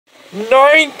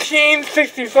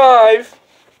1965.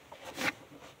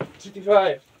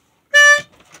 65.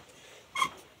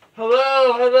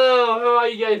 Hello, how are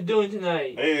you guys doing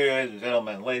tonight? Hey, ladies and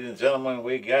gentlemen,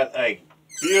 we got a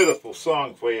beautiful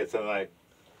song for you tonight.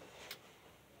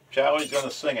 Charlie's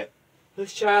gonna sing it.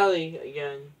 Who's Charlie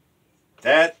again?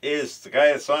 That is the guy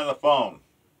that's on the phone.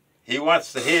 He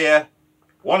wants to hear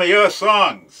one of your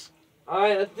songs.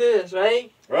 Alright, let's do this,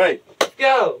 right? Right. Let's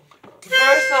go. The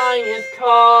first song is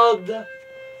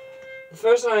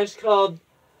called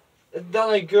It's Not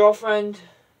My Girlfriend.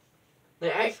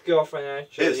 The ex-girlfriend,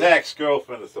 actually. His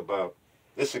ex-girlfriend is about.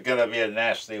 This is gonna be a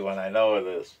nasty one, I know it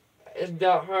is. It's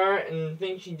about her and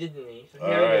things she did to me. So here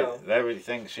we go. Alright,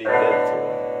 everything she did to him.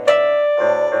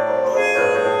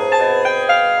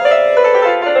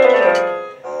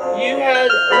 You had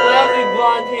lovely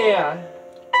blonde hair.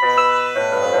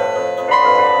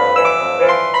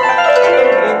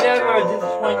 You never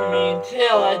disappointed me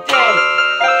until a day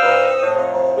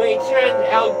when you turned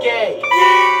out gay.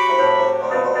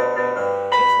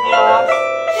 Pissed me off.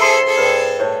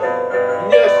 You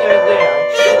never started there.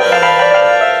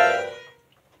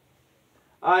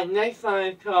 Alright, next song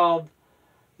is called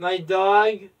My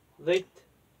Dog Licked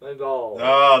My Balls.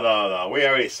 No. We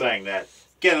already sang that.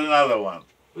 Get another one.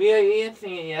 We didn't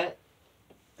sing it yet.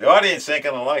 The audience ain't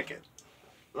gonna like it.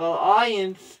 Well,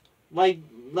 audience like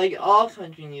all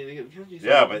country music.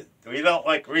 Yeah, but we don't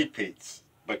like repeats.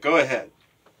 But go ahead.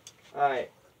 Alright.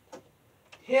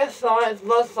 Here's a song, it's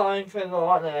love song for the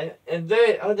lot night. And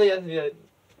this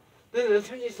is a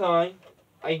country song,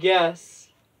 I guess.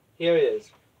 Here it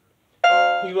is.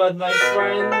 He was my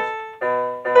friend.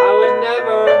 I was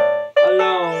never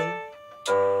alone.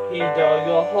 He dug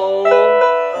a hole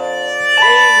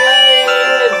and buried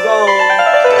his bone.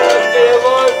 But there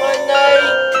was one night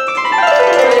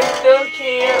I still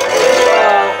can't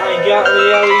recall. I got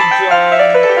really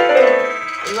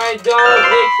drunk. My dog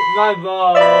licked my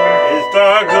balls. His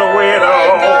dog's a weirdo.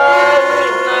 My dog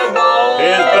licked my balls.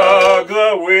 His dog's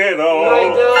a weirdo. My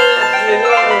dog licked my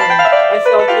balls. I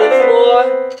fell to the floor.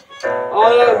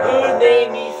 All that food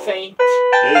made me faint.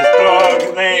 His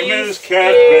dog's name is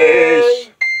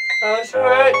Catfish. I was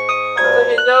hurt,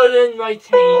 like a note in my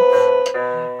taint.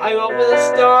 I woke with a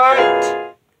start.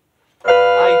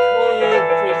 I couldn't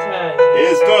pretend.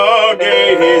 His dog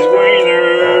ate his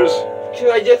wieners. Cause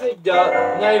I just picked up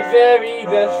my very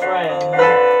best friend.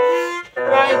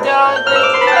 My dog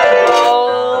licked my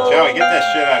balls. Joey, get that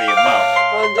shit out of your mouth.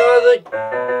 My dog licked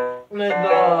my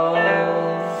balls.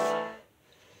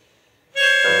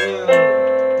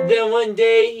 Then one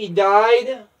day he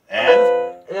died.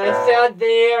 And I sat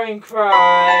there and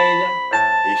cried.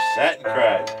 He sat and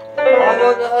cried. I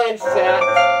don't know how I sat.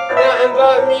 Nothing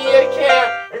but me a cat,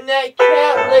 and that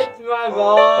cat licked my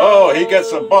balls. Oh, he got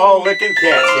some ball licking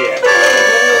cats here.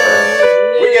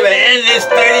 We're gonna end this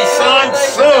dirty song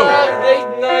soon. My dog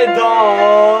licked my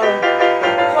dog.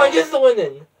 Come on, just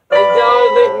winning. My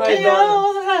dog licked my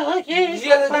dog. You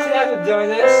gotta have to do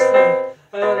this.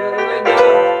 My dog.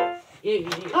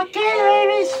 Okay,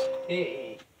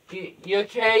 ladies. You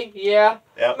okay? Yeah?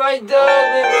 Yep. My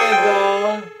dog licked my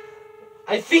dog.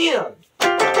 I feel him.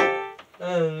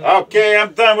 Okay,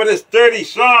 I'm done with this dirty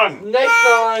song. Next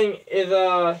song is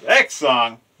Next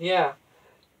song? yeah.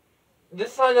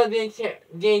 This song is no,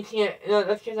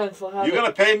 let's get on Full House. You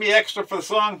gonna pay me extra for the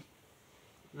song?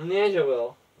 Ninja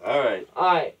will. Alright.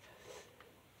 Alright.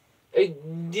 Do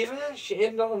you have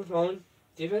shit enough on the phone?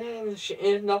 Do you have shit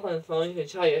enough on the phone? You can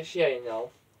tell you shit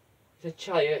enough. To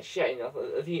tell you shit enough.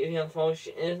 If he on the phone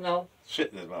shit enough?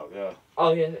 Shit in his mouth, yeah.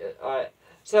 Oh yeah, alright.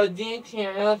 So Dean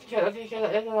Tanner, let's get on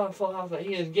Full House that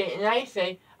he is gay, and I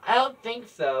say, I don't think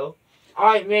so.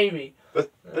 Alright, maybe.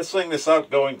 Let's sing this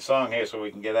outgoing song here so we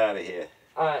can get out of here.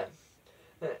 Alright.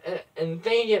 And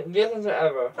thank you, this is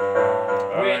forever.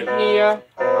 Alright. We're here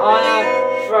on a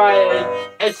Friday,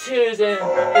 a Tuesday, the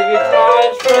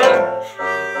guitarist from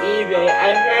eBay.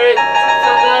 I heard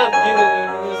some of you.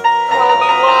 Tell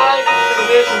me why, the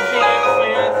vision can't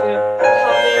fancy.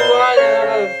 Tell me why,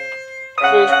 I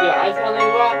tell you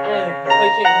what,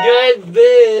 looking good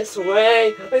this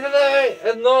way.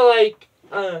 It's more like,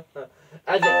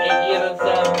 as an 8 years or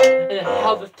so, and it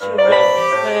helps us too much.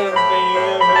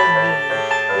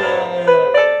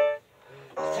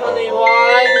 Tell me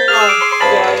why,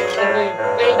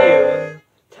 thank you.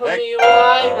 Tell me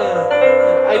why,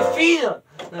 I feel,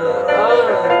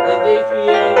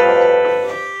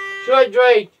 short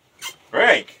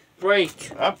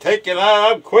break. I'm taking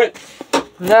out, I'm quit.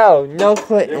 No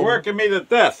quitting. You're working me to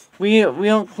death. We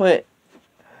don't quit.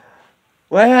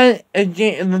 Why had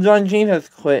LeBron James has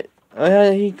quit? Why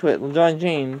had he quit? LeBron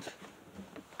James.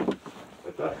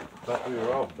 I thought we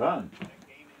were all done.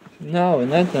 No, we're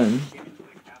not done.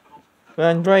 We're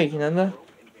on break, remember?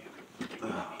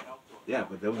 Yeah,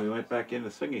 but then we went back in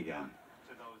to sing again.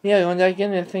 Yeah, we went back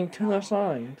in and sing 2 more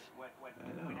songs.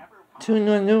 I know.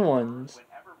 2 new ones.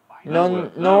 Now No,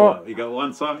 what? no, Now what? You got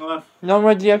one song left? no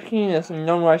more Dear Penis and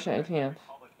no more Second Chance.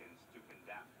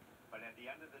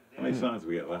 How many songs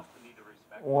we got left?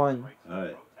 1.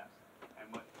 Alright.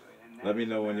 Let me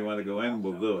know when you want to go in,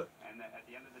 we'll do it.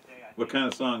 What kind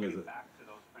of song is it?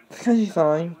 It's a country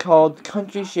song called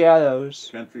Country Shadows.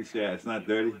 Country Shadows. It's not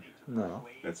dirty? No.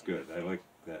 That's good. I like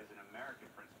that.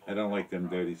 I don't like them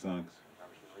dirty songs.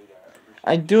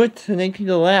 I do it to make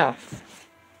people laugh.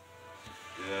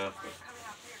 Yeah, but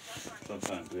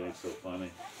sometimes they ain't so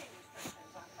funny.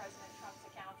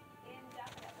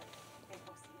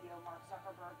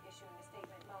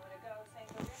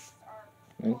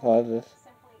 Let me pause this.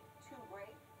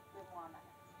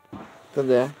 Go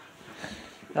there.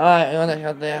 Alright, I want to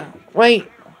go there. Wait!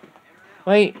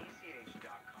 Wait!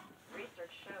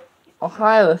 Oh,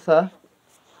 hi, Alyssa.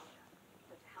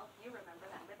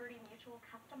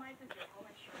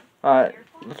 Alright,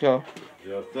 let's go.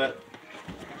 You all set?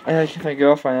 I had to kiss my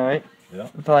girlfriend, alright? Yeah.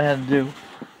 That's all I had to do.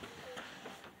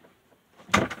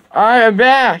 Alright, I'm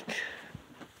back!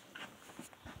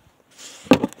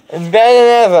 And better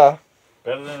than ever.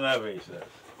 Better than ever, he says.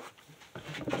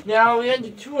 Now, we had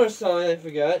the 2 more songs I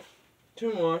forgot.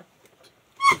 2 more.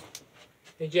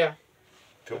 Hey, Jack.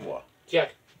 2 more.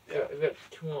 Jack. Yeah. We got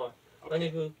 2 more. Okay. Let me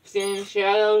do Stand in the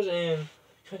Shadows and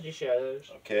Country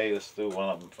Shadows. Okay, let's do one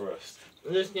of them first.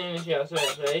 Let's Stand in the Shadows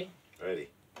first, ready? Ready.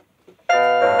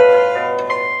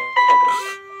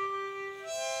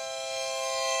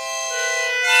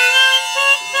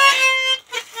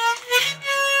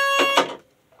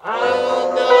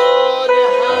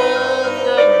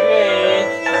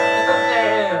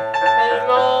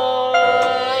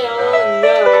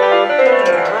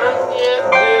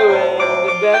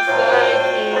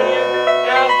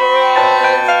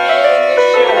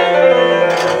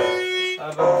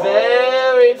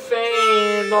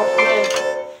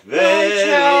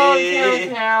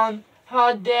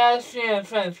 How Dad's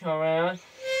friends come around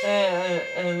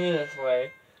and lead this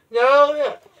way. No,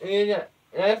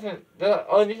 that's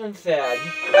only some sad.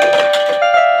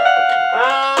 I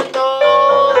know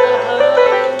that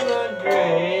I'm the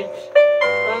great,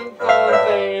 I'm called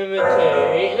to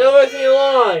imitate. No, it's too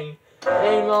long.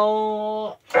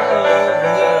 Anymore, I'm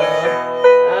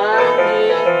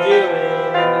just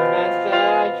doing the best I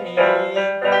can.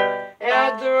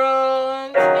 After all,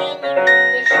 I'm standing in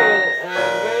the shade.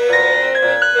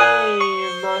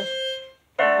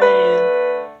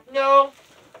 No,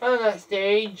 I'm on that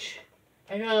stage.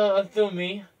 I feel it through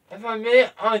me. If I'm in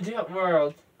it, I'm a different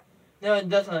world. No, it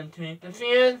does something to me. The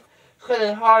fans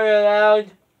couldn't holler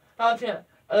loud. I'll tell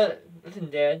listen,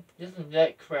 Dad, listen to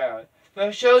that crowd. But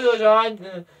the show goes on,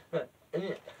 and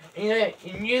you know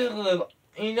your music live.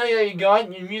 You know you're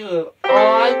gone. Your music live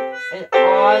on and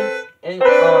on and on.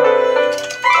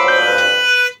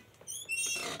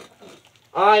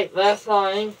 All right, last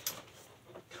line.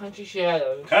 Country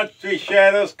Shadows. Country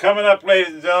Shadows coming up,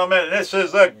 ladies and gentlemen. This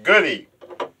is a goodie.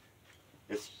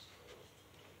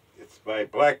 It's by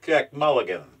Blackjack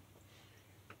Mulligan.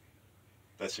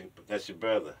 That's your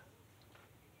brother.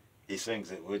 He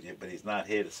sings it with you, but he's not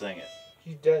here to sing it.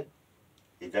 He's dead.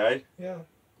 He died? Yeah.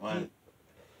 When?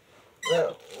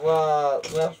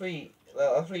 Last week,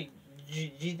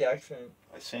 G accident.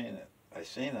 I seen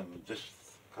him just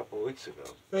a couple of weeks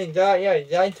ago. He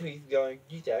died 2 weeks ago.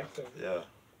 G accident. Yeah.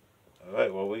 All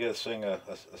right. Well, we gotta sing a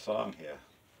song here.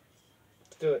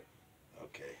 Let's do it.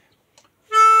 Okay.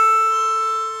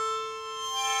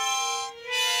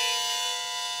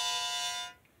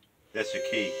 That's your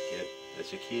key, kid.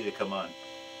 That's your key to come on.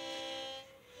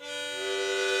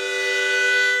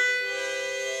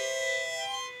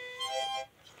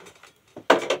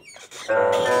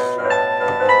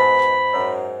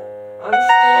 I'm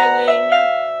standing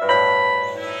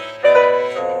in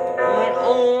my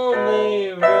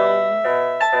only room.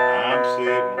 I'm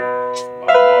sitting my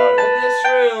morning In this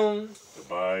room, to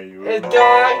buy you it's a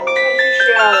dark country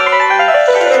shadows.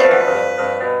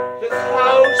 This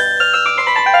house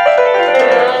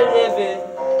that I live in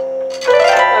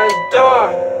has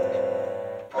dark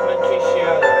country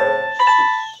shadows.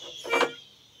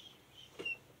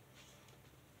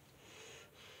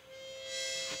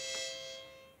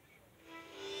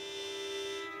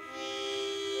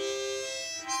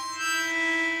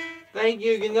 Thank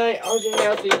you. Good night. I'll get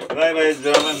healthy. Good night, ladies and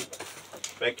gentlemen.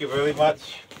 Thank you very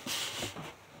much.